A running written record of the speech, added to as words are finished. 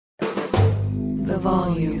the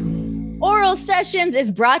volume. Oral Sessions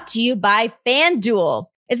is brought to you by FanDuel.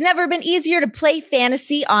 It's never been easier to play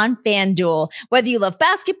fantasy on FanDuel. Whether you love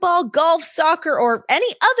basketball, golf, soccer, or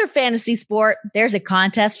any other fantasy sport, there's a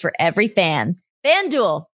contest for every fan.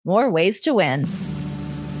 FanDuel, more ways to win.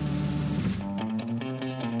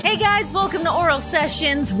 Hey guys, welcome to Oral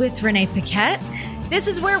Sessions with Renee Paquette. This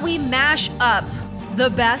is where we mash up the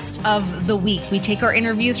best of the week. We take our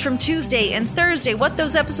interviews from Tuesday and Thursday, what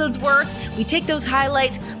those episodes were. We take those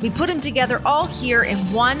highlights, we put them together all here in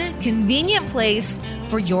one convenient place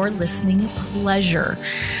for your listening pleasure.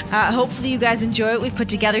 Hopefully you guys enjoy what we've put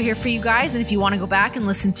together here for you guys. And if you want to go back and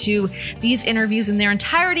listen to these interviews in their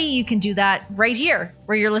entirety, you can do that right here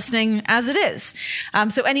where you're listening as it is.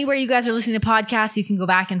 So anywhere you guys are listening to podcasts, you can go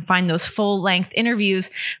back and find those full length interviews.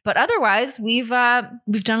 But otherwise, we've done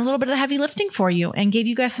a little bit of heavy lifting for you and gave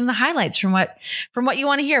you guys some of the highlights from what you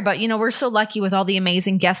want to hear. But you know, we're so lucky with all the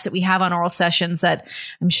amazing guests that we have on Oral Sessions that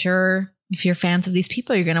I'm sure if you're fans of these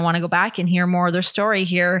people, you're going to want to go back and hear more of their story,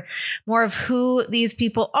 hear more of who these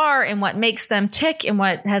people are and what makes them tick and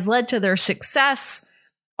what has led to their success,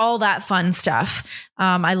 all that fun stuff.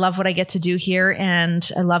 I love what I get to do here, and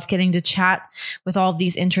I love getting to chat with all of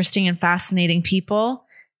these interesting and fascinating people.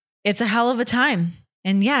 It's a hell of a time.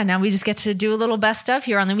 And yeah, now we just get to do a little best stuff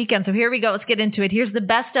here on the weekend. So here we go. Let's get into it. Here's the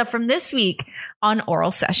best stuff from this week on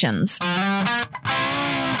Oral Sessions.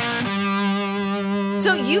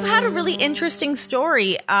 So you've had a really interesting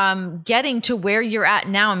story getting to where you're at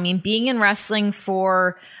now. I mean, being in wrestling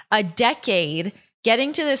for a decade,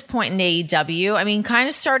 getting to this point in AEW. I mean, kind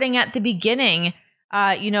of starting at the beginning,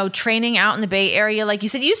 training out in the Bay Area. Like you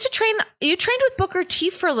said, you trained with Booker T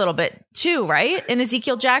for a little bit too, right? And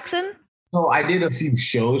Ezekiel Jackson? So I did a few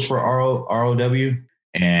shows for ROW,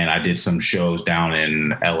 and I did some shows down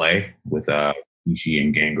in LA with Ishii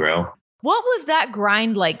and Gangrel. What was that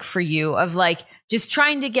grind like for you of like just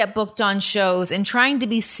trying to get booked on shows and trying to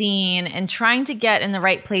be seen and trying to get in the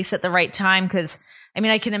right place at the right time? Because I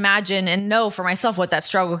mean, I can imagine and know for myself what that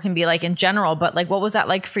struggle can be like in general, but like, what was that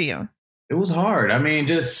like for you? It was hard. I mean,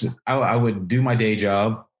 I would do my day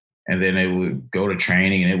job and then it would go to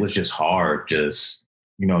training, and it was just hard. Just,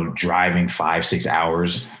 driving 5-6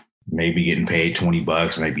 hours, maybe getting paid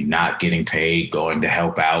 $20, maybe not getting paid, going to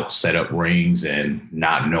help out, set up rings, and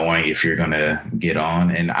not knowing if you're going to get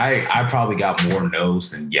on. And I probably got more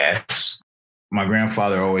no's than yes. My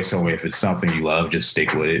grandfather always told me, if it's something you love, just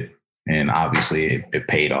stick with it. And obviously it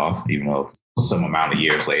paid off, even though some amount of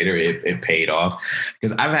years later, it paid off.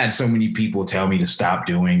 Because I've had so many people tell me to stop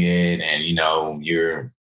doing it. And,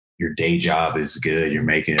 your day job is good. You're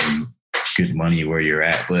making good money where you're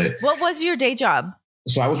at. But what was your day job?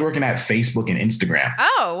 So I was working at Facebook and Instagram.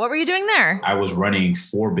 Oh, what were you doing there? I was running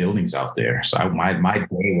 4 buildings out there. So my day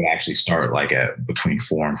would actually start like at between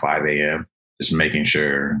 4 and 5 a.m. Just making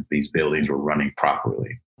sure these buildings were running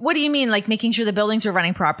properly. What do you mean, like making sure the buildings are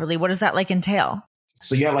running properly? What does that like entail?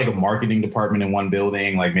 So you have like a marketing department in one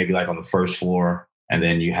building, like maybe like on the first floor. And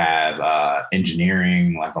then you have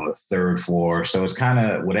engineering like on the 3rd floor. So it's kind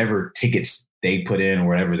of whatever tickets they put in or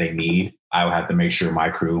whatever they need. I would have to make sure my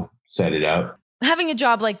crew set it up. Having a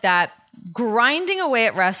job like that, grinding away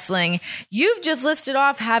at wrestling, you've just listed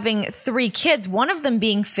off having 3 kids, one of them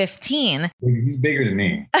being 15. He's bigger than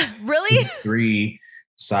me. Really? He's 3,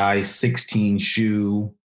 size 16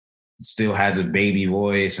 shoe, still has a baby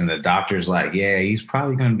voice. And the doctor's like, yeah, he's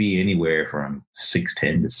probably going to be anywhere from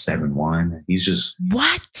 6'10" to 7'1". He's just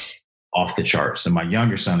what? Off the charts. And my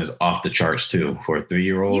younger son is off the charts too for a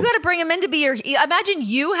 3-year-old. You got to bring him in to be imagine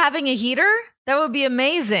you having a heater. That would be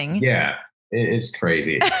amazing. Yeah. It's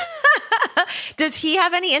crazy. Does he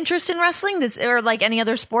have any interest in wrestling or like any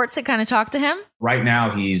other sports that kind of talk to him? Right now,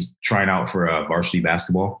 he's trying out for varsity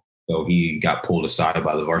basketball. So he got pulled aside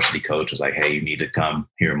by the varsity coach. Was like, hey, you need to come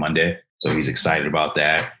here Monday. So he's excited about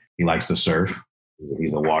that. He likes to surf.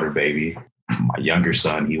 He's a water baby. My younger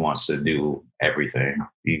son, he wants to do everything.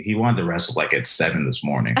 He wanted to wrestle like at 7 this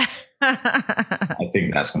morning. I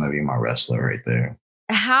think that's going to be my wrestler right there.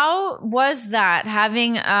 How was that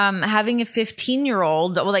having a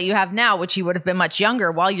 15-year-old, that you have now, which you would have been much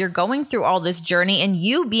younger, while you're going through all this journey and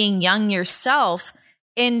you being young yourself,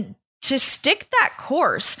 and to stick that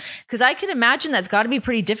course? Because I can imagine that's got to be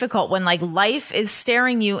pretty difficult when like life is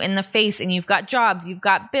staring you in the face and you've got jobs, you've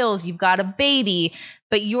got bills, you've got a baby,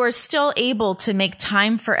 but you are still able to make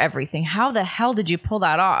time for everything. How the hell did you pull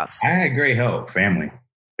that off? I had great help. Family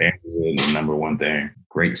is the number one thing.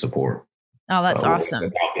 Great support. Oh, that's awesome.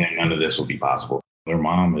 Without them, none of this would be possible. Their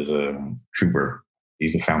mom is a trooper.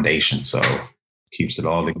 He's the foundation, so keeps it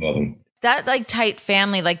all together. That like tight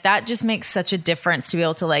family, like that just makes such a difference to be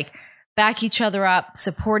able to like back each other up,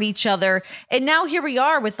 support each other. And now here we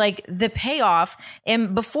are with like the payoff.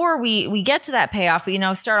 And before we get to that payoff,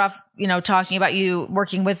 but, start off, talking about you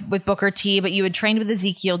working with Booker T, but you had trained with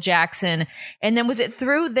Ezekiel Jackson. And then was it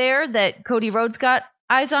through there that Cody Rhodes got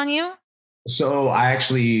eyes on you? So I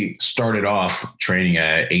actually started off training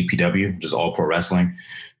at APW, which is All Pro Wrestling,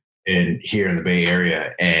 here in the Bay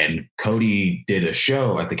Area. And Cody did a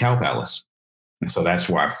show at the Cow Palace. And so that's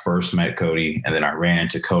where I first met Cody. And then I ran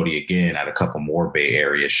into Cody again at a couple more Bay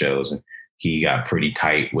Area shows. And he got pretty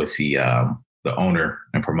tight with the owner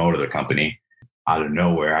and promoter of the company. Out of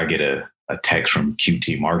nowhere, I get a text from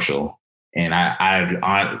QT Marshall. And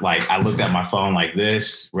I looked at my phone like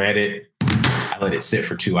this, read it. I let it sit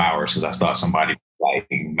for 2 hours because I thought somebody like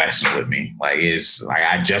messing with me. Like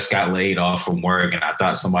I just got laid off from work and I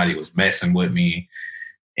thought somebody was messing with me.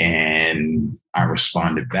 And I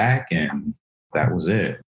responded back and that was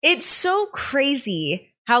it. It's so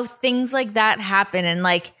crazy how things like that happen. And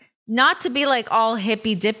like, not to be like all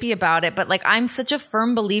hippy dippy about it, but like, I'm such a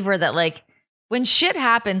firm believer that like when shit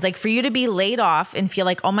happens, like for you to be laid off and feel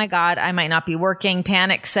like, oh my God, I might not be working,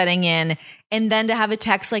 panic setting in. And then to have a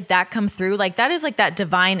text like that come through, like that is like that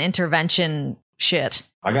divine intervention shit.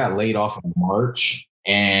 I got laid off in March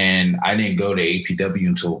and I didn't go to APW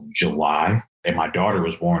until July. And my daughter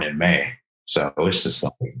was born in May. So it's just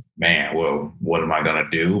like, man, well, what am I going to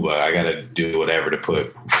do? But I got to do whatever to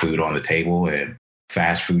put food on the table, and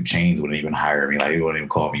fast food chains wouldn't even hire me. Like, they wouldn't even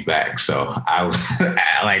call me back. So I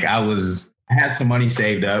had some money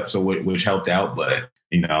saved up, so which helped out. But,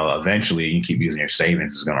 eventually you keep using your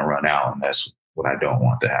savings is going to run out. And that's what I don't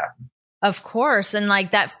want to happen. Of course. And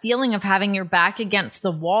like that feeling of having your back against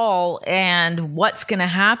the wall and what's going to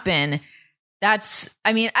happen.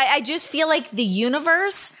 I just feel like the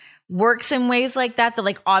universe works in ways like that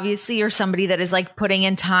like obviously you're somebody that is like putting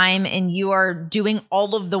in time and you are doing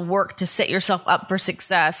all of the work to set yourself up for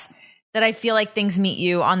success, that I feel like things meet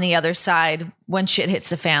you on the other side when shit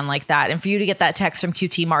hits the fan like that. And for you to get that text from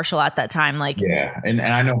QT Marshall at that time, like, yeah. And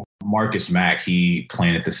I know Marcus Mack, he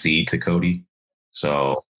planted the seed to Cody.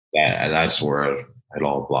 So that's where it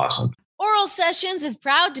all blossomed. Oral Sessions is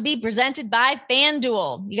proud to be presented by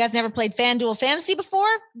FanDuel. You guys never played FanDuel Fantasy before?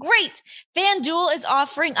 Great. FanDuel is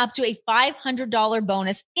offering up to a $500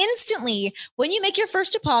 bonus instantly when you make your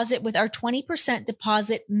first deposit with our 20%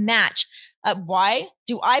 deposit match. Why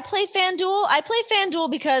do I play FanDuel? I play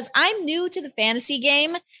FanDuel because I'm new to the fantasy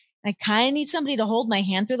game. And I kind of need somebody to hold my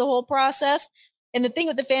hand through the whole process. And the thing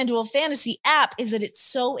with the FanDuel Fantasy app is that it's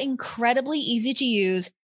so incredibly easy to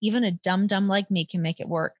use. Even a dum-dum like me can make it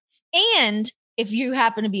work. And if you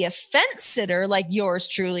happen to be a fence sitter like yours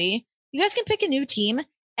truly, you guys can pick a new team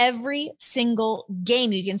every single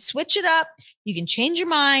game. You can switch it up. You can change your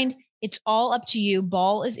mind. It's all up to you.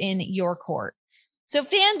 Ball is in your court. So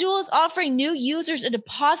FanDuel is offering new users a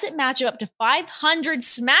deposit match of up to 500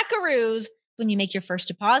 smackaroos when you make your first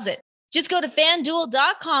deposit. Just go to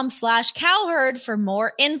FanDuel.com/cowherd for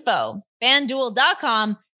more info.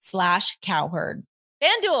 FanDuel.com/cowherd.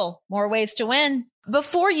 FanDuel, more ways to win.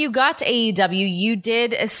 Before you got to AEW, you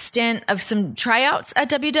did a stint of some tryouts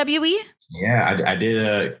at WWE? Yeah, I did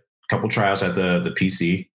a couple tryouts at the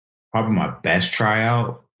PC. Probably my best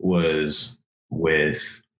tryout was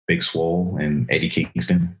with Big Swole and Eddie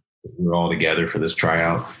Kingston. We were all together for this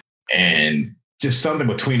tryout. And just something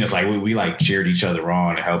between us, like we like cheered each other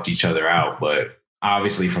on and helped each other out. But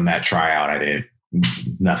obviously from that tryout,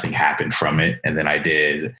 nothing happened from it. And then I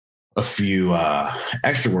did a few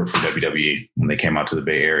extra work for WWE when they came out to the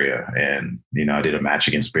Bay Area. And, I did a match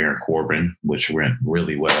against Baron Corbin, which went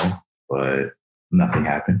really well, but nothing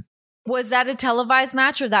happened. Was that a televised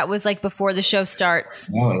match or that was like before the show starts?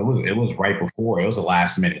 No, it was right before. It was a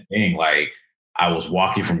last minute thing. Like I was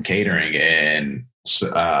walking from catering and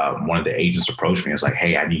one of the agents approached me and was like,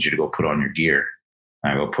 hey, I need you to go put on your gear.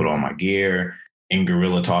 And I go put on my gear. In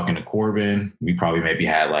Gorilla talking to Corbin, we probably maybe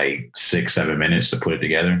had like 6-7 minutes to put it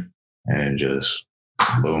together. And just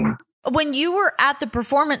boom. When you were at the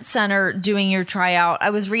Performance Center doing your tryout, I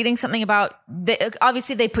was reading something about,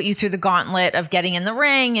 obviously they put you through the gauntlet of getting in the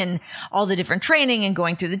ring and all the different training and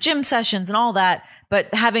going through the gym sessions and all that.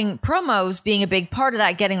 But having promos being a big part of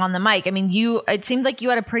that, getting on the mic. I mean, it seemed like you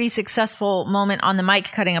had a pretty successful moment on the mic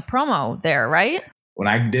cutting a promo there, right? When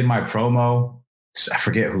I did my promo, I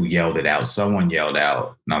forget who yelled it out. Someone yelled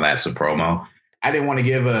out, "No, that's a promo." I didn't want to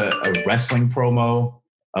give a wrestling promo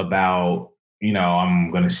about, I'm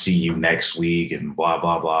going to see you next week and blah,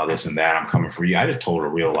 blah, blah, this and that. I'm coming for you. I just told a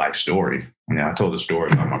real life story. I told the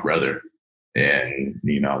story about my brother and,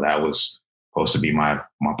 that was supposed to be my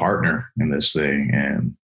partner in this thing.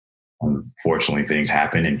 And unfortunately things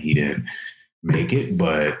happened and he didn't make it,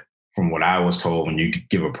 but from what I was told, when you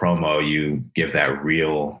give a promo, you give that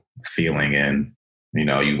real feeling, and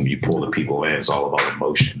you pull the people in. It's all about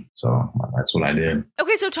emotion. So that's what I did.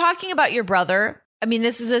 Okay, so talking about your brother, I mean,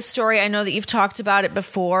 this is a story, I know that you've talked about it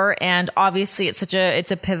before, and obviously it's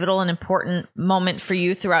a pivotal and important moment for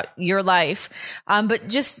you throughout your life. But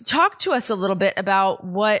just talk to us a little bit about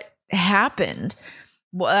what happened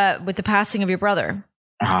with the passing of your brother.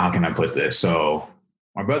 How can I put this? So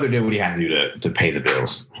my brother did what he had to do to pay the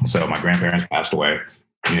bills. So my grandparents passed away.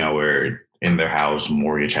 We're in their house,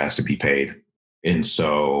 mortgage has to be paid. And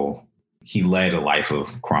so he led a life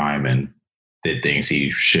of crime and did things he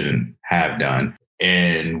shouldn't have done.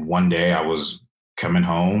 And one day I was coming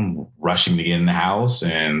home, rushing to get in the house,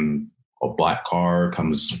 and a black car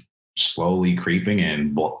comes slowly creeping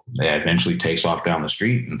and eventually takes off down the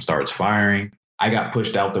street and starts firing. I got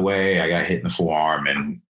pushed out the way. I got hit in the forearm,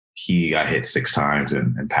 and he got hit 6 times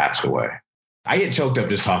and passed away. I get choked up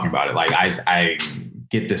just talking about it. Like I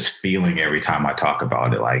get this feeling every time I talk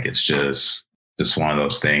about it. Like it's just one of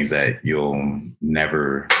those things that you'll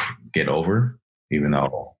never get over, even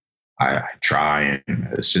though I try. And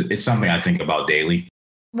it's something I think about daily.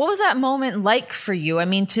 What was that moment like for you? I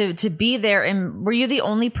mean, to be there, and were you the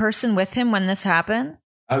only person with him when this happened?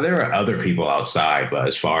 There were other people outside, but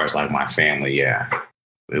as far as like my family, yeah,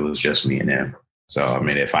 it was just me and him. So, I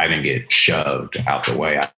mean, if I didn't get shoved out the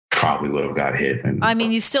way, I probably would have got hit. I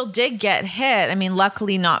mean, you still did get hit. I mean,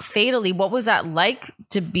 luckily not fatally. What was that like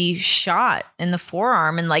to be shot in the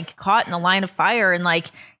forearm and like caught in the line of fire and like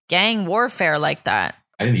gang warfare like that?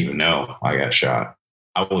 I didn't even know I got shot.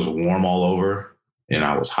 I was warm all over and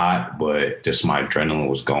I was hot, but just my adrenaline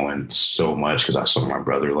was going so much because I saw my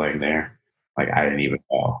brother laying there. Like I didn't even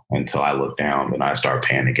know until I looked down and I start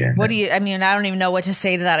panicking. I don't even know what to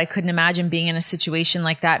say to that. I couldn't imagine being in a situation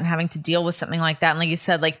like that and having to deal with something like that. And like you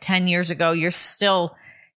said, like 10 years ago, you're still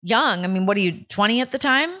young. I mean, what are you, 20 at the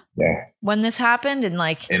time? Yeah. When this happened? And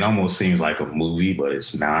like, it almost seems like a movie, but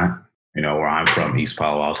it's not. Where I'm from, East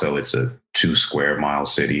Palo Alto, it's a 2 square mile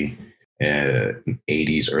city. In the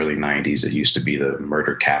 80s, early 90s, it used to be the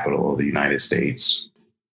murder capital of the United States.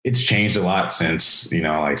 It's changed a lot since,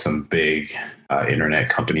 like some big internet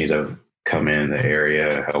companies have come in the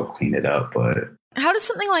area, help clean it up. But how does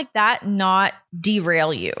something like that not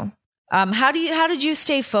derail you? How did you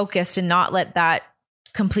stay focused and not let that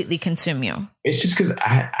completely consume you? It's just because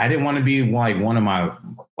I didn't want to be like a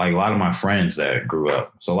lot of my friends that grew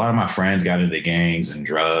up. So a lot of my friends got into gangs and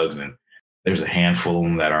drugs, and there's a handful of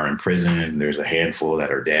them that are in prison, and there's a handful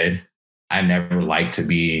that are dead. I never liked to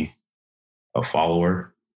be a follower.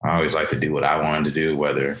 I always like to do what I wanted to do,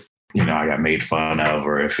 whether, I got made fun of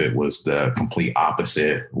or if it was the complete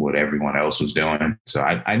opposite, what everyone else was doing. So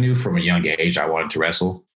I knew from a young age I wanted to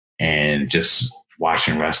wrestle, and just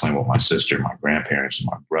watching wrestling with my sister, my grandparents, and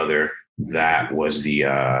my brother, that was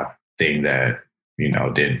the thing that,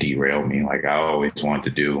 didn't derail me. Like I always wanted to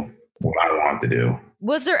do what I wanted to do.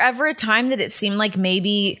 Was there ever a time that it seemed like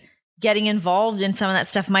maybe getting involved in some of that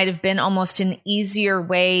stuff might have been almost an easier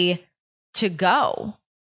way to go?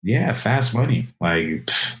 Yeah, fast money. Like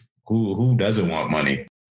who doesn't want money?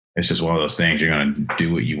 It's just one of those things. You're going to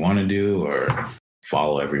do what you want to do or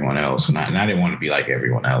follow everyone else. And I didn't want to be like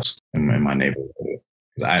everyone else in my neighborhood.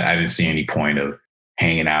 I didn't see any point of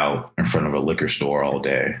hanging out in front of a liquor store all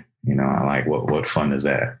day. I like what fun is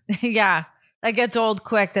that? Yeah, that gets old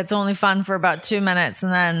quick. That's only fun for about 2 minutes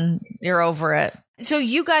and then you're over it. So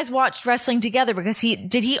you guys watched wrestling together because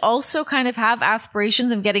did he also kind of have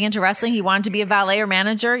aspirations of getting into wrestling? He wanted to be a valet or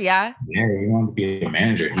manager. Yeah. Yeah. He wanted to be a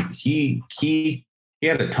manager. He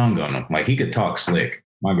had a tongue on him. Like he could talk slick.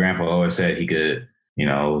 My grandpa always said he could,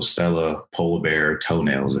 sell a polar bear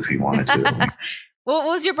toenails if he wanted to. What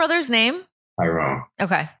was your brother's name? Tyrone.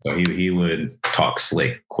 Okay. So he would talk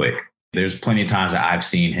slick quick. There's plenty of times that I've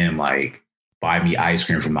seen him like buy me ice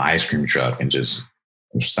cream from the ice cream truck and just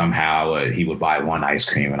somehow he would buy 1 ice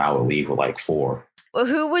cream and I would leave with like 4. Well,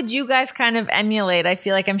 who would you guys kind of emulate? I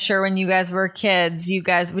feel like I'm sure when you guys were kids, did you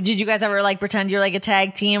guys ever like pretend you're like a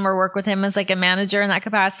tag team or work with him as like a manager in that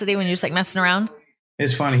capacity when you're just like messing around?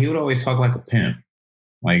 It's funny. He would always talk like a pimp.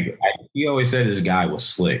 Like he always said this guy was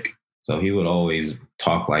slick. So he would always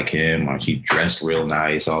talk like him. Like he dressed real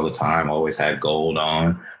nice all the time, always had gold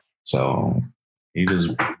on. So he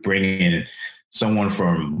was bringing in someone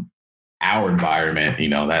from our environment,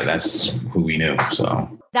 that's who we knew.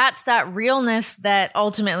 So that's that realness that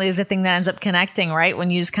ultimately is the thing that ends up connecting, right?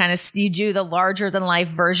 When you just kind of, you do the larger than life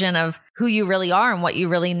version of who you really are and what you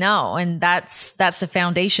really know. And that's the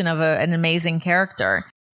foundation of an amazing character.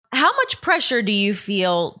 How much pressure do you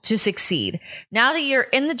feel to succeed? Now that you're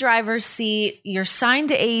in the driver's seat, you're signed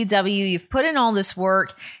to AEW, you've put in all this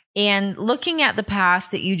work, And looking at the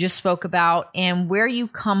past that you just spoke about and where you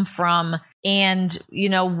come from and, you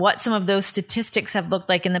know, what some of those statistics have looked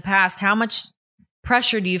like in the past, how much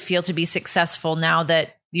pressure do you feel to be successful now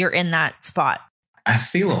that you're in that spot? I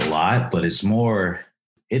feel a lot, but it's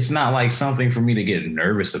not like something for me to get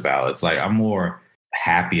nervous about. It's like I'm more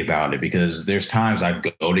happy about it because there's times I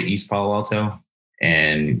go to East Palo Alto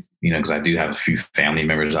and, you know, because I do have a few family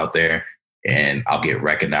members out there. And I'll get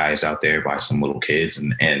recognized out there by some little kids.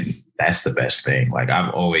 And that's the best thing. Like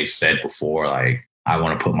I've always said before, like I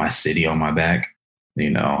want to put my city on my back. You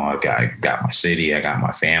know, I got my city, I got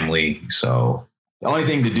my family. So the only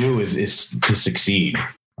thing to do is to succeed.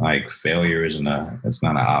 Like failure it's not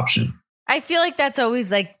an option. I feel like that's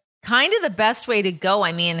always like kind of the best way to go.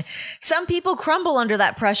 I mean, some people crumble under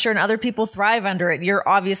that pressure and other people thrive under it. You're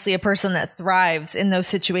obviously a person that thrives in those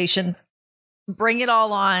situations. Bring it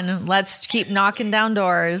all on. Let's keep knocking down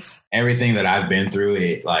doors. Everything that I've been through,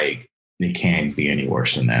 it can't be any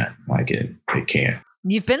worse than that. Like it can't.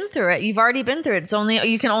 You've been through it. You've already been through it.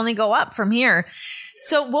 You can only go up from here.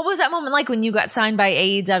 So what was that moment like when you got signed by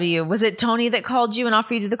AEW? Was it Tony that called you and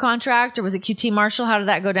offered you the contract, or was it QT Marshall? How did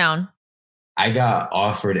that go down? I got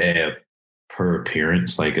offered a per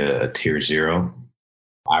appearance, like a tier 0.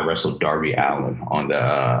 I wrestled Darby Allin on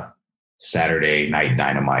the Saturday Night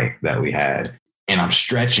Dynamite that we had. And I'm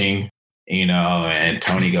stretching, you know, and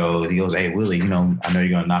Tony goes, hey, Willie, you know, I know you're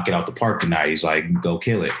going to knock it out the park tonight. He's like, go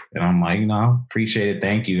kill it. And I'm like, you know, appreciate it.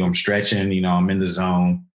 Thank you. I'm stretching, you know, I'm in the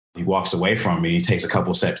zone. He walks away from me. He takes a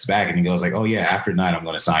couple steps back and he goes like, oh yeah, after tonight, I'm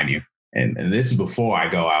going to sign you. And this is before I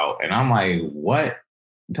go out. And I'm like, what?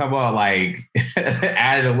 Talk about like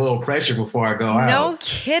added a little pressure before I go out. No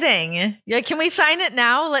kidding. Yeah, can we sign it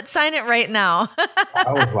now? Let's sign it right now.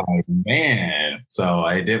 I was like, man. So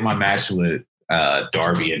I did my match with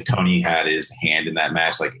Darby, and Tony had his hand in that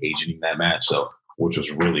match, like agenting that match. So, which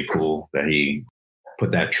was really cool that he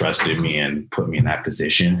put that trust in me and put me in that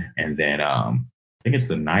position. And then I think it's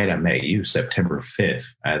the night I met you, September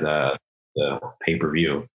 5th at the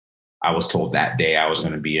pay-per-view. I was told that day I was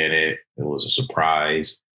going to be in it. It was a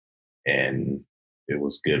surprise, and it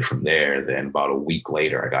was good from there. Then about a week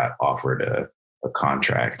later, I got offered a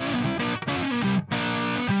contract.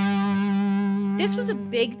 This was a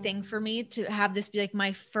big thing for me to have this be like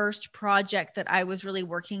my first project that I was really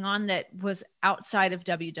working on that was outside of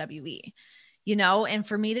WWE, you know, and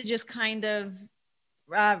for me to just kind of,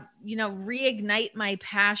 you know, reignite my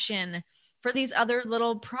passion for these other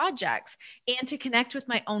little projects and to connect with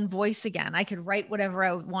my own voice again. I could write whatever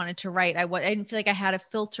I wanted to write. I didn't feel like I had a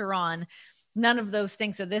filter on, none of those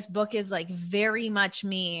things. So this book is like very much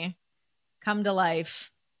me come to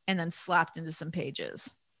life and then slapped into some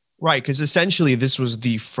pages. Right, because essentially this was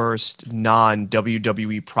the first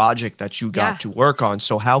non-WWE project that you got to work on.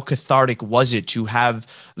 So how cathartic was it to have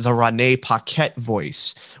the Renee Paquette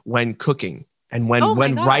voice when cooking and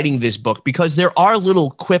when writing this book? Because there are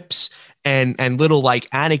little quips and little like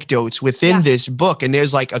anecdotes within this book, and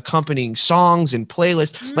there's like accompanying songs and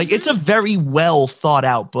playlists. Mm-hmm. Like it's a very well thought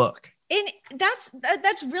out book. And that's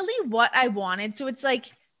really what I wanted. So it's like,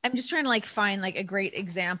 I'm just trying to like find like a great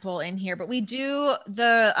example in here, but we do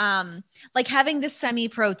the like having the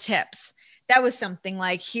semi-pro tips. That was something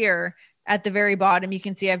like here at the very bottom. You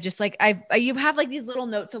can see I've just like you have like these little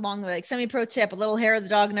notes along the way, like semi-pro tip, a little hair of the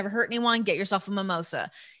dog never hurt anyone. Get yourself a mimosa.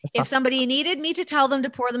 If somebody needed me to tell them to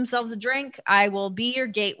pour themselves a drink, I will be your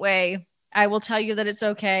gateway. I will tell you that it's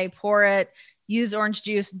okay. Pour it. Use orange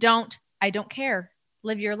juice. I don't care.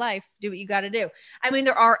 Live your life, do what you got to do. I mean,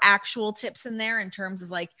 there are actual tips in there in terms of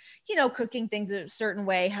like, you know, cooking things a certain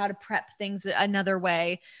way, how to prep things another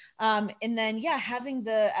way. And then, having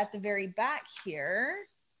at the very back here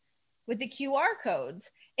with the QR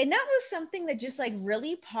codes. And that was something that just like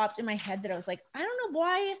really popped in my head that I was like, I don't know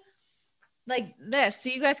why like this. So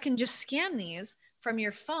you guys can just scan these from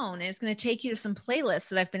your phone and it's going to take you to some playlists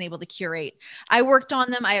that I've been able to curate. I worked on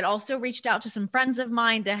them. I had also reached out to some friends of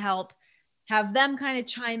mine to help have them kind of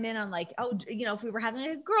chime in on like, oh, you know, if we were having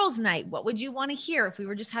a girls' night, what would you want to hear? If we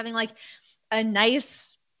were just having like a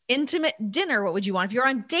nice intimate dinner, what would you want? If you're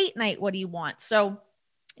on date night, what do you want? So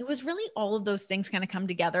it was really all of those things kind of come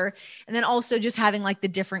together. And then also just having like the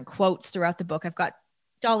different quotes throughout the book. I've got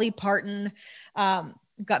Dolly Parton,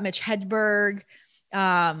 got Mitch Hedberg,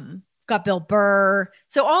 got Bill Burr.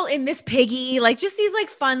 So all in Miss Piggy, like just these like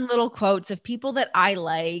fun little quotes of people that I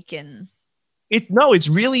like. And it's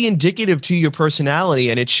really indicative to your personality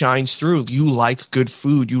and it shines through. You like good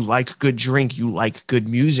food, you like good drink, you like good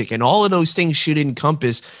music, and all of those things should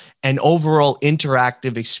encompass an overall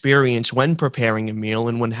interactive experience when preparing a meal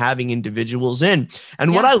and when having individuals in.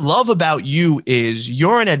 And what I love about you is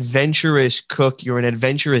you're an adventurous cook. You're an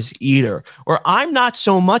adventurous eater, or I'm not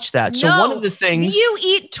so much that. So one of the things you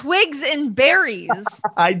eat twigs and berries.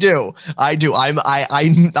 I do. I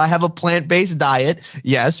have a plant-based diet.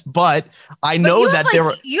 Yes. But I know that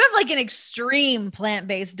you have like an extreme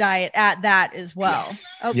plant-based diet at that as well.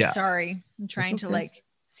 Oh, sorry. I'm trying to like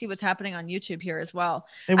see what's happening on YouTube here as well.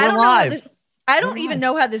 Hey, I don't even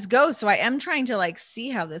know how this goes. So I am trying to like see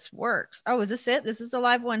how this works. Oh, is this it? This is a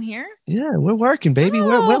live one here? Yeah, we're working, baby.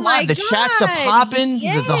 We're live. The chats are popping.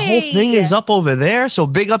 The whole thing is up over there. So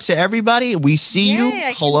big up to everybody. We see you.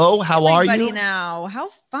 Hello. How are you? Now, how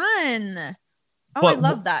fun. Oh, I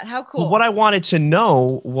love that. How cool. What I wanted to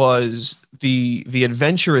know was the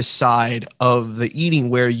adventurous side of the eating,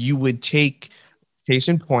 where you would take, case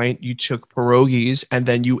in point, you took pierogies and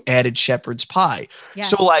then you added shepherd's pie. Yes.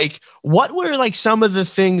 So like, what were like some of the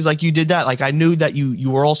things like you did that? Like I knew that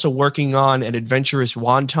you were also working on an adventurous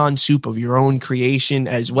wonton soup of your own creation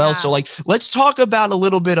as well. Yeah. So like, let's talk about a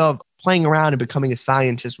little bit of playing around and becoming a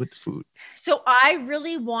scientist with the food. So I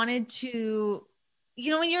really wanted to,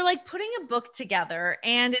 when you're like putting a book together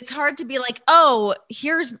and it's hard to be like, oh,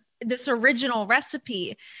 here's this original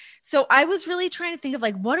recipe. So I was really trying to think of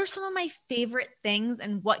like, what are some of my favorite things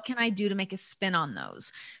and what can I do to make a spin on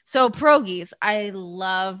those? So pierogies, I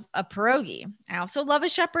love a pierogi. I also love a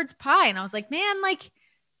shepherd's pie. And I was like, man, like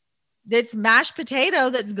it's mashed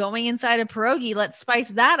potato that's going inside a pierogi. Let's spice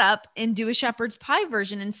that up and do a shepherd's pie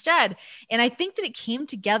version instead. And I think that it came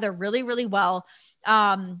together really, really well.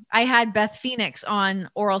 I had Beth Phoenix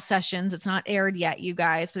on Oral Sessions. It's not aired yet, you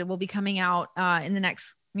guys, but it will be coming out in the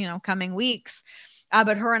next, coming weeks.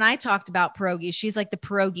 But her and I talked about pierogies. She's like the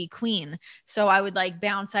pierogi queen. So I would like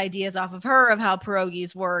bounce ideas off of her of how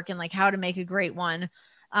pierogies work and like how to make a great one.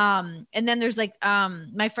 And then there's like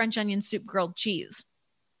my French onion soup grilled cheese.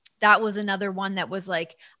 That was another one that was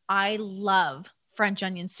like, I love French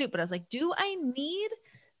onion soup, but I was like, do I need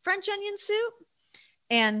French onion soup?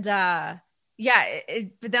 And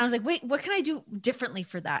but then I was like, wait, what can I do differently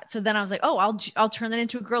for that? So then I was like, oh, I'll turn that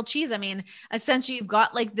into a grilled cheese. I mean, essentially you've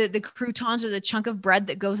got like the croutons or the chunk of bread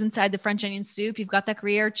that goes inside the French onion soup. You've got that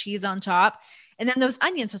Gruyere cheese on top and then those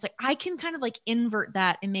onions. So it's like, I can kind of like invert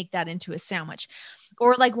that and make that into a sandwich,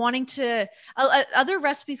 or like wanting to, other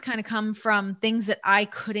recipes kind of come from things that I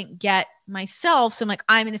couldn't get myself. So I'm like,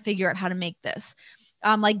 I'm going to figure out how to make this.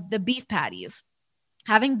 Like the beef patties.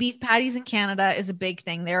 Having beef patties in Canada is a big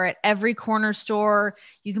thing. They're at every corner store.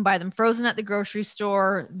 You can buy them frozen at the grocery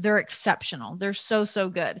store. They're exceptional. They're so, so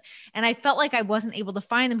good. And I felt like I wasn't able to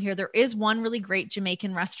find them here. There is one really great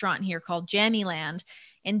Jamaican restaurant here called Jammyland,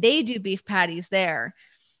 and they do beef patties there.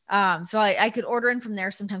 So I could order in from there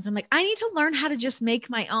sometimes. I'm like, I need to learn how to just make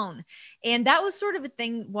my own. And that was sort of a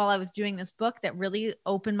thing while I was doing this book that really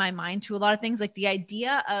opened my mind to a lot of things, like the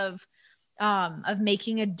idea of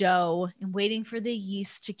making a dough and waiting for the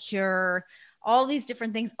yeast to cure. All these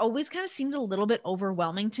different things always kind of seemed a little bit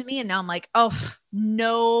overwhelming to me. And now I'm like, oh,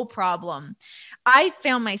 no problem. I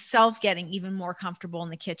found myself getting even more comfortable in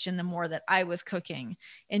the kitchen the more that I was cooking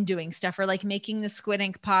and doing stuff, or like making the squid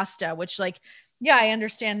ink pasta, which like, yeah, I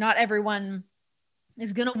understand not everyone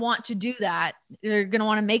is going to want to do that. They're going to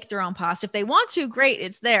want to make their own pasta. If they want to, great,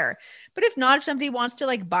 it's there. But if not, if somebody wants to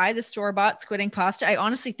like buy the store-bought squid ink pasta, I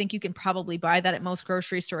honestly think you can probably buy that at most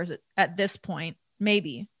grocery stores at this point.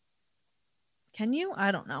 Maybe. Can you?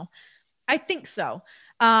 I don't know. I think so.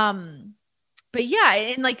 But yeah,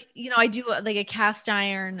 and like, I do like a cast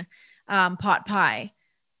iron pot pie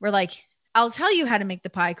where like, I'll tell you how to make the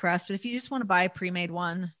pie crust, but if you just want to buy a pre-made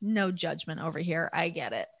one, no judgment over here. I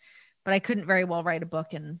get it. But I couldn't very well write a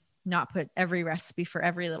book and not put every recipe for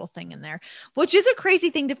every little thing in there, which is a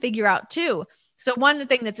crazy thing to figure out too. So one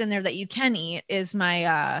thing that's in there that you can eat is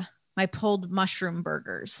my pulled mushroom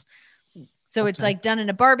burgers. So It's like done in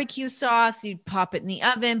a barbecue sauce. You pop it in the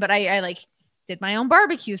oven, but I like did my own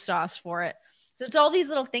barbecue sauce for it. So it's all these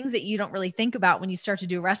little things that you don't really think about when you start to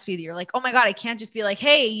do a recipe that you're like, oh my God, I can't just be like,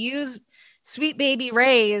 hey, use Sweet Baby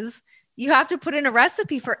Ray's. You have to put in a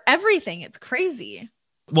recipe for everything. It's crazy.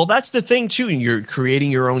 Well, that's the thing too. You're creating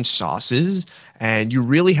your own sauces and you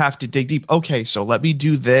really have to dig deep. Okay, so let me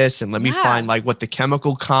do this and let me find like what the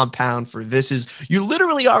chemical compound for this is. You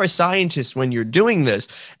literally are a scientist when you're doing this.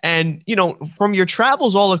 And, from your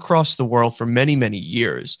travels all across the world for many, many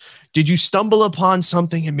years, did you stumble upon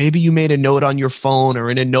something and maybe you made a note on your phone or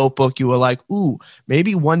in a notebook? You were like, ooh,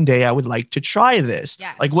 maybe one day I would like to try this.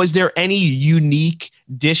 Yes. Like, was there any unique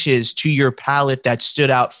dishes to your palate that stood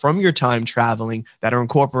out from your time traveling that are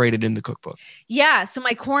incorporated in the cookbook? Yeah. So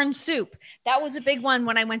my corn soup, that was was a big one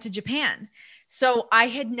when I went to Japan. So I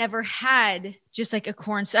had never had just like a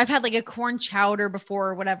corn. So I've had like a corn chowder before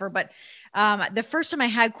or whatever, but the first time I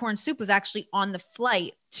had corn soup was actually on the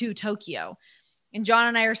flight to Tokyo. And John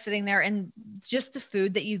and I are sitting there, and just the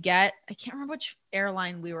food that you get, I can't remember which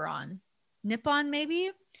airline we were on, Nippon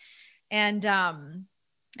maybe. And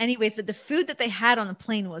anyways, but the food that they had on the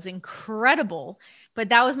plane was incredible. But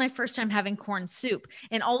that was my first time having corn soup.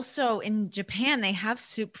 And also in Japan, they have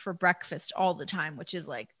soup for breakfast all the time, which is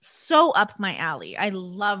like so up my alley. I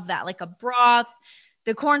love that. Like a broth.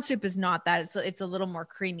 The corn soup is not that. It's a little more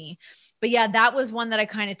creamy. But yeah, that was one that I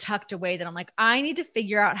kind of tucked away that I'm like, I need to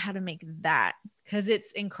figure out how to make that because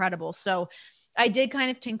it's incredible. So I did kind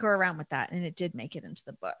of tinker around with that, and it did make it into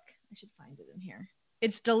the book. I should find it in here.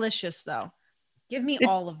 It's delicious though. Give me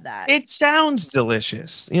all of that. It sounds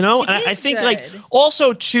delicious, you know? And I think good. like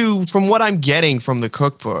also too, from what I'm getting from the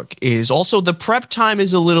cookbook is also the prep time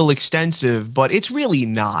is a little extensive, but it's really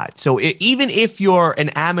not. So even if you're an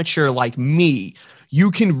amateur like me,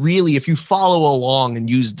 you can really, if you follow along and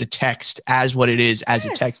use the text as what it is as a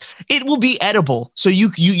text, it will be edible. So you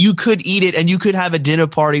could eat it and you could have a dinner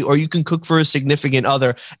party, or you can cook for a significant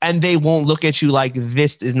other and they won't look at you like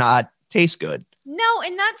this does not taste good. No,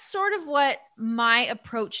 and that's sort of what my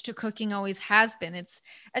approach to cooking always has been. It's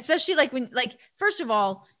especially like when, like, first of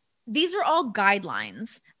all, these are all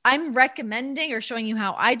guidelines. I'm recommending or showing you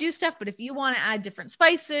how I do stuff, but if you want to add different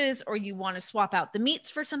spices or you want to swap out the meats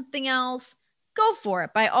for something else, go for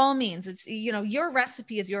it by all means. It's, you know, your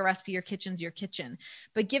recipe is your recipe, your kitchen's your kitchen,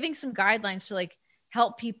 but giving some guidelines to like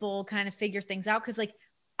help people kind of figure things out. Cause like,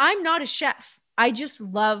 I'm not a chef. I just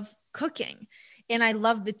love cooking. And I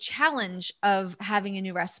love the challenge of having a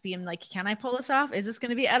new recipe. I'm like, can I pull this off? Is this going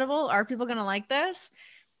to be edible? Are people going to like this?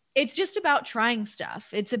 It's just about trying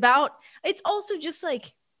stuff. It's also just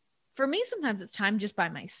like, for me, sometimes it's time just by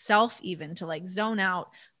myself, even to like zone out,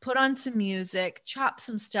 put on some music, chop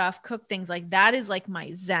some stuff, cook things. Like that is like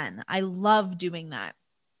my zen. I love doing that.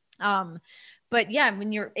 But yeah,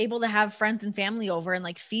 when you're able to have friends and family over and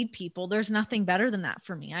like feed people, there's nothing better than that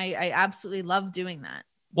for me. I absolutely love doing that.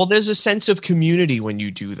 Well, there's a sense of community when you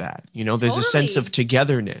do that. You know, there's a sense of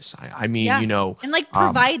togetherness. I mean, you know, and like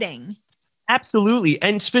providing. Absolutely.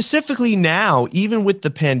 And specifically now, even with the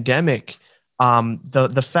pandemic,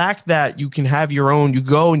 the fact that you can have your own, you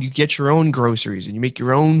go and you get your own groceries and you make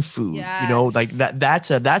your own food, you know, like that's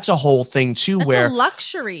a whole thing too, that's where a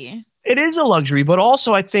luxury. It is a luxury, but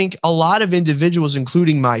also I think a lot of individuals,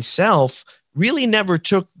 including myself, really never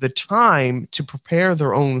took the time to prepare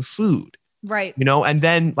their own food. Right. You know, and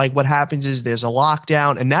then like what happens is there's a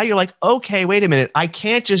lockdown and now you're like, okay, wait a minute. I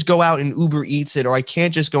can't just go out and Uber Eats it, or I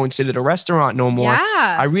can't just go and sit at a restaurant no more.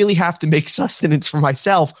 Yeah. I really have to make sustenance for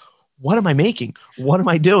myself. What am I making? What am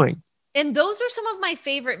I doing? And those are some of my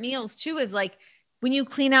favorite meals too, is like when you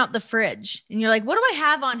clean out the fridge and you're like, what do I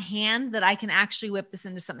have on hand that I can actually whip this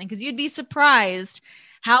into something? Because you'd be surprised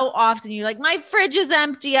how often you're like, my fridge is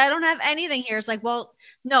empty. I don't have anything here. It's like, well,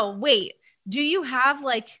 no, wait, do you have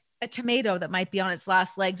like a tomato that might be on its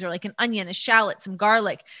last legs, or like an onion, a shallot, some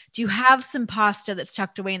garlic? Do you have some pasta that's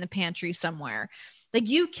tucked away in the pantry somewhere? Like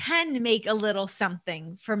you can make a little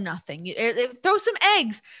something from nothing. Throw some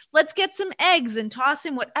eggs. Let's get some eggs and toss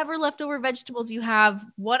in whatever leftover vegetables you have,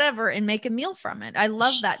 whatever, and make a meal from it. I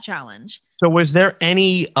love that challenge. So was there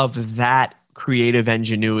any of that creative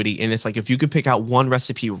ingenuity in this? Like if you could pick out one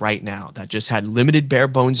recipe right now that just had limited bare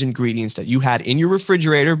bones ingredients that you had in your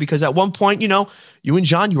refrigerator, because at one point, you know, you and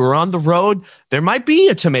John, you were on the road, there might be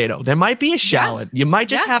a tomato, there might be a shallot, you might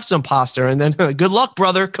just have some pasta, and then good luck,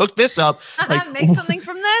 brother, cook this up. Like, make something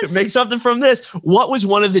from this. Make something from this. What was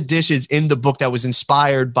one of the dishes in the book that was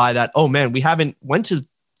inspired by that? Oh man, we haven't went to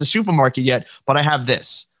the supermarket yet, but I have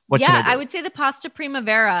this. What can I would say the pasta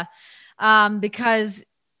primavera, because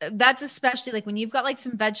that's especially like when you've got like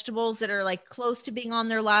some vegetables that are like close to being on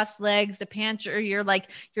their last legs, the pantry, you're like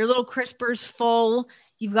your little crisper's full,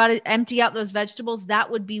 you've got to empty out those vegetables. That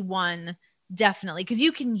would be one, definitely, because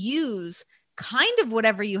you can use kind of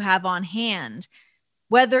whatever you have on hand,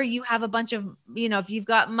 whether you have a bunch of, you know, if you've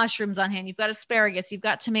got mushrooms on hand, you've got asparagus, you've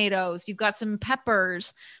got tomatoes, you've got some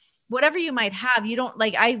peppers, whatever you might have. You don't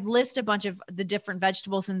like, I list a bunch of the different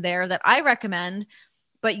vegetables in there that I recommend,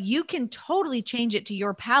 but you can totally change it to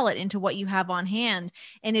your palate into what you have on hand.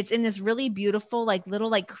 And it's in this really beautiful, like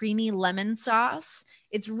little, like creamy lemon sauce.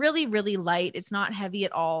 It's really, really light. It's not heavy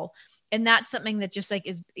at all. And that's something that just like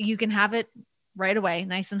is, you can have it right away,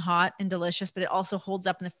 nice and hot and delicious, but it also holds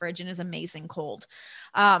up in the fridge and is amazing cold.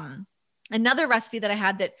 Another recipe that I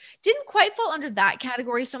had that didn't quite fall under that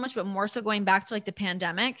category so much, but more so going back to like the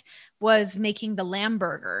pandemic, was making the lamb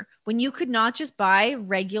burger. When you could not just buy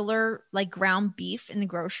regular like ground beef in the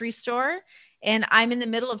grocery store. And I'm in the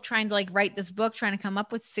middle of trying to like write this book, trying to come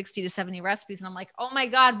up with 60 to 70 recipes. And I'm like, oh my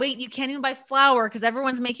God, wait, you can't even buy flour because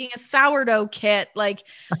everyone's making a sourdough kit. Like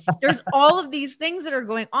there's all of these things that are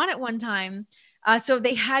going on at one time. So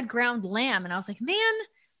they had ground lamb and I was like, man,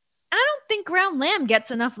 I don't think ground lamb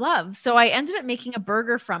gets enough love. So I ended up making a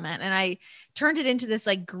burger from it. And I turned it into this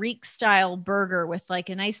like Greek style burger with like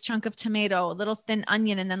a nice chunk of tomato, a little thin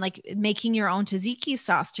onion, and then like making your own tzatziki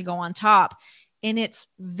sauce to go on top. And it's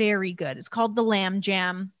very good. It's called the Lamb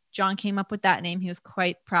Jam. John came up with that name. He was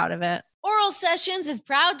quite proud of it. Oral Sessions is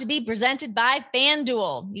proud to be presented by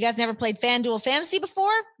FanDuel. You guys never played FanDuel Fantasy before?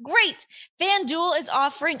 Great. FanDuel is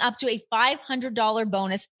offering up to a $500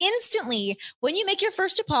 bonus instantly when you make your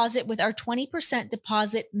first deposit with our 20%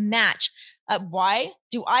 deposit match. Why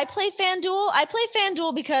do I play FanDuel? I play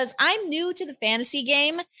FanDuel because I'm new to the fantasy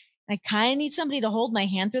game. And I kind of need somebody to hold my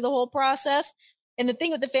hand through the whole process. And the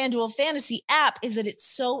thing with the FanDuel Fantasy app is that it's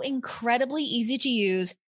so incredibly easy to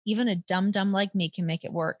use. Even a dum-dum like me can make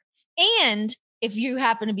it work. And if you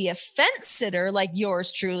happen to be a fence sitter like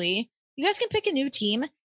yours truly, you guys can pick a new team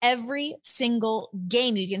every single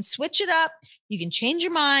game. You can switch it up. You can change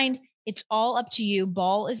your mind. It's all up to you.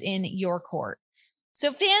 Ball is in your court.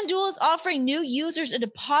 So FanDuel is offering new users a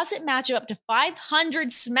deposit match of up to 500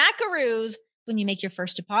 smackaroos when you make your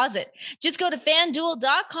first deposit. Just go to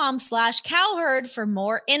FanDuel.com/cowherd for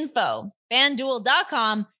more info.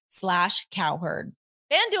 FanDuel.com/cowherd.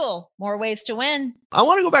 FanDuel, more ways to win. I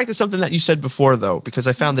want to go back to something that you said before, though, because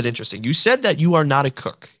I found it interesting. You said that you are not a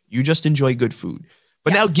cook. You just enjoy good food.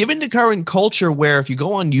 But now, given the current culture where if you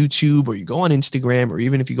go on YouTube or you go on Instagram or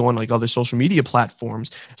even if you go on like other social media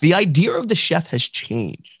platforms, the idea of the chef has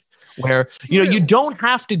changed. Where, you know, you don't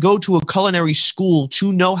have to go to a culinary school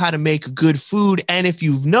to know how to make good food. And if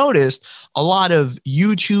you've noticed, a lot of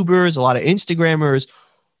YouTubers, a lot of Instagrammers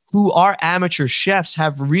who are amateur chefs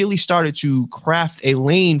have really started to craft a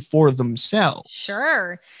lane for themselves.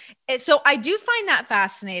 Sure. So I do find that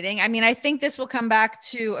fascinating. I mean, I think this will come back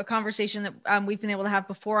to a conversation that we've been able to have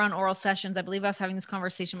before on Oral Sessions. I believe I was having this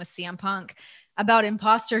conversation with CM Punk about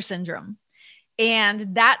imposter syndrome.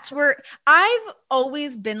 And that's where I've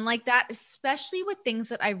always been like that, especially with things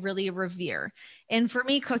that I really revere. And for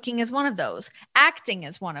me, cooking is one of those. Acting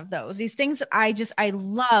is one of those. These things that I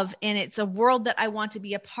love. And it's a world that I want to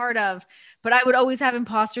be a part of. But I would always have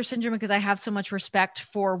imposter syndrome because I have so much respect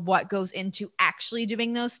for what goes into actually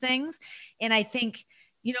doing those things. And I think,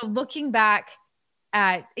 you know, looking back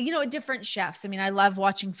at, you know, different chefs. I mean, I love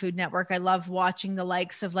watching Food Network. I love watching the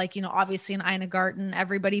likes of like, you know, obviously an Ina Garten,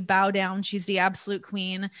 everybody bow down. She's the absolute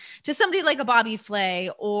queen, to somebody like a Bobby Flay,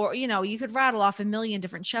 or, you know, you could rattle off a million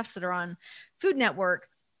different chefs that are on Food Network.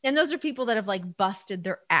 And those are people that have like busted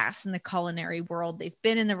their ass in the culinary world. They've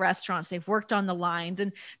been in the restaurants, they've worked on the lines,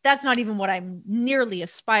 and that's not even what I'm nearly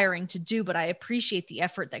aspiring to do, but I appreciate the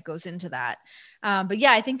effort that goes into that. But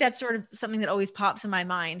yeah, I think that's sort of something that always pops in my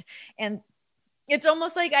mind. And it's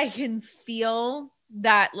almost like I can feel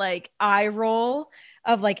that like eye roll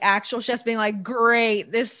of like actual chefs being like,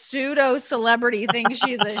 great, this pseudo celebrity thinks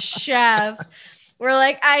she's a chef. We're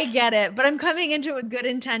like, I get it, but I'm coming into it with good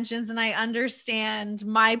intentions and I understand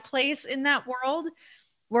my place in that world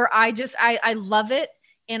where I love it.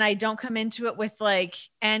 And I don't come into it with like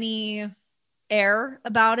any air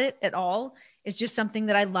about it at all. It's just something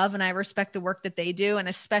that I love and I respect the work that they do. And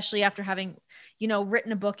especially after having, you know,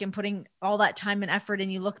 written a book and putting all that time and effort,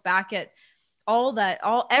 and you look back at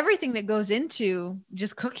everything that goes into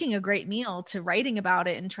just cooking a great meal to writing about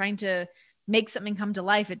it and trying to make something come to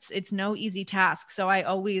life. It's no easy task. So I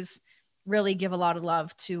always really give a lot of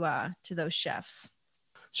love to those chefs.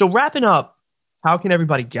 So wrapping up, how can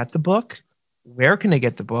everybody get the book? Where can they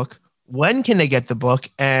get the book? When can they get the book?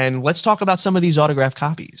 And let's talk about some of these autographed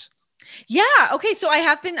copies. Yeah. Okay. So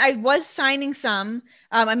I was signing some.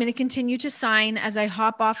 I'm going to continue to sign as I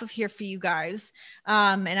hop off of here for you guys.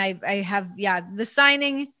 And I have, the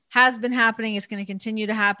signing has been happening. It's going to continue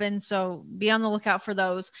to happen. So be on the lookout for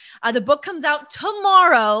those. The book comes out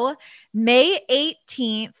tomorrow, May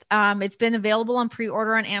 18th. It's been available on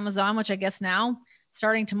pre-order on Amazon, which I guess now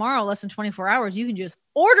starting tomorrow, less than 24 hours, you can just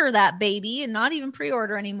order that baby and not even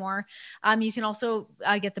pre-order anymore. You can also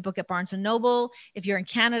get the book at Barnes & Noble. If you're in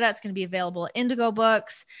Canada, it's going to be available at Indigo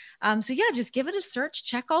Books. So yeah, just give it a search,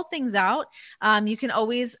 check all things out. You can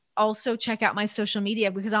always also check out my social media,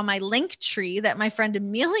 because on my link tree that my friend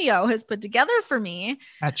Emilio has put together for me,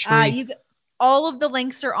 all of the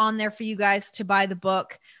links are on there for you guys to buy the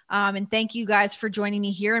book. And thank you guys for joining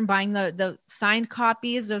me here and buying the signed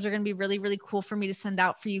copies. Those are going to be really, really cool for me to send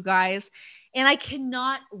out for you guys. And I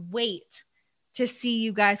cannot wait to see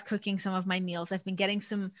you guys cooking some of my meals. I've been getting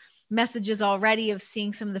some messages already of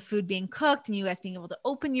seeing some of the food being cooked and you guys being able to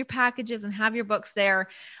open your packages and have your books there.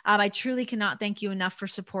 I truly cannot thank you enough for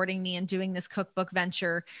supporting me and doing this cookbook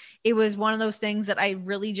venture. It was one of those things that I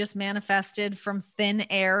really just manifested from thin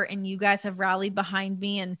air, and you guys have rallied behind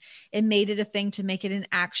me and it made it a thing to make it an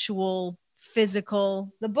actual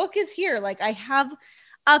physical. The book is here. Like, I have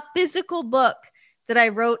a physical book that I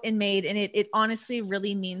wrote and made, and it honestly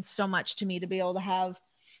really means so much to me to be able to have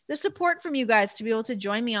the support from you guys to be able to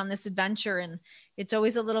join me on this adventure. And it's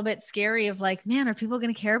always a little bit scary of like, man, are people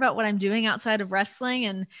going to care about what I'm doing outside of wrestling?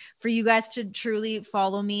 And for you guys to truly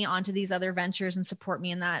follow me onto these other ventures and support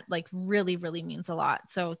me in that, like, really, really means a lot.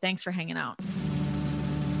 So thanks for hanging out.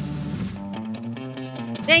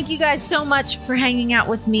 Thank you guys so much for hanging out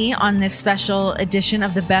with me on this special edition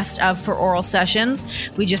of the Best of for Oral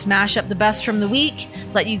Sessions. We just mash up the best from the week,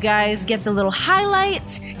 let you guys get the little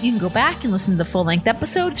highlights. You can go back and listen to the full-length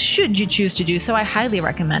episodes should you choose to do so. I highly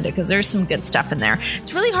recommend it because there's some good stuff in there.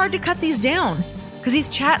 It's really hard to cut these down because these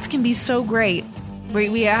chats can be so great. We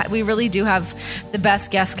really do have the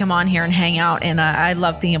best guests come on here and hang out, and I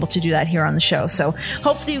love being able to do that here on the show. So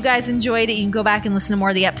hopefully you guys enjoyed it. You can go back and listen to more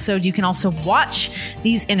of the episodes. You can also watch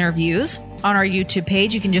these interviews on our YouTube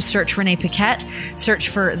page. You can just search Renee Paquette, search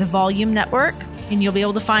for the Volume Network, and you'll be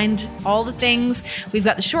able to find all the things. We've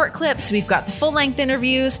got the short clips. We've got the full-length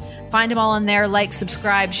interviews. Find them all in there. Like,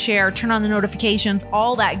 subscribe, share, turn on the notifications,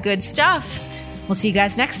 all that good stuff. We'll see you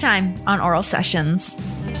guys next time on Oral Sessions.